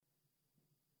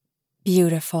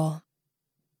Beautiful.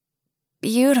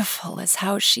 Beautiful is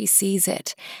how she sees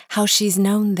it, how she's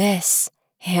known this,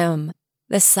 him.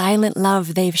 The silent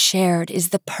love they've shared is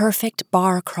the perfect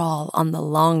bar crawl on the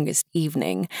longest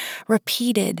evening,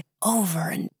 repeated over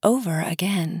and over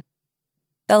again.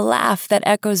 The laugh that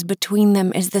echoes between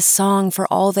them is the song for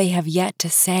all they have yet to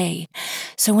say.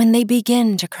 So when they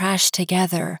begin to crash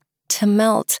together, to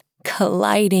melt,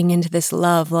 colliding into this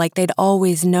love like they'd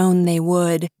always known they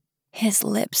would, his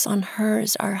lips on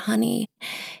hers are honey,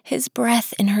 his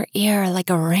breath in her ear like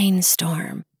a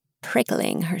rainstorm,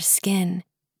 prickling her skin,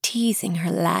 teasing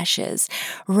her lashes,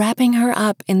 wrapping her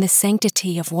up in the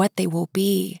sanctity of what they will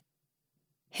be.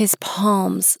 His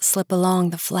palms slip along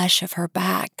the flesh of her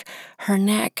back, her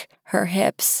neck, her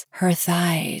hips, her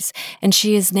thighs, and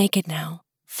she is naked now,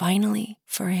 finally,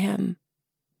 for him.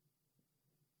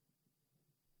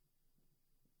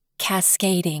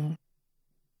 Cascading.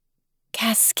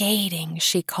 Cascading,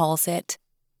 she calls it.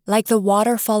 Like the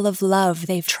waterfall of love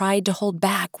they've tried to hold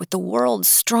back with the world's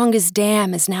strongest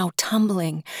dam is now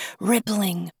tumbling,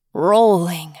 rippling,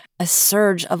 rolling, a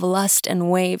surge of lust and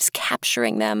waves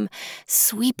capturing them,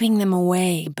 sweeping them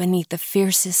away beneath the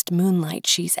fiercest moonlight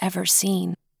she's ever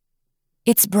seen.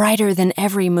 It's brighter than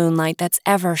every moonlight that's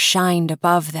ever shined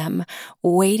above them,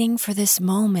 waiting for this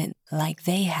moment like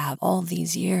they have all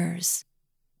these years.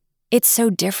 It's so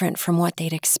different from what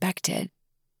they'd expected.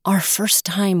 Our first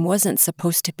time wasn't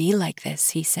supposed to be like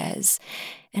this, he says,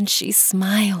 and she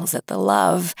smiles at the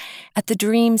love, at the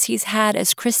dreams he's had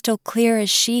as crystal clear as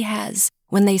she has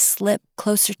when they slip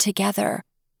closer together,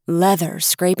 leather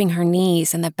scraping her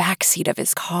knees in the backseat of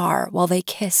his car while they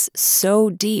kiss so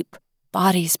deep,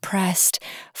 bodies pressed,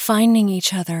 finding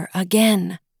each other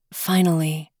again,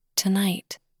 finally,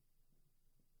 tonight.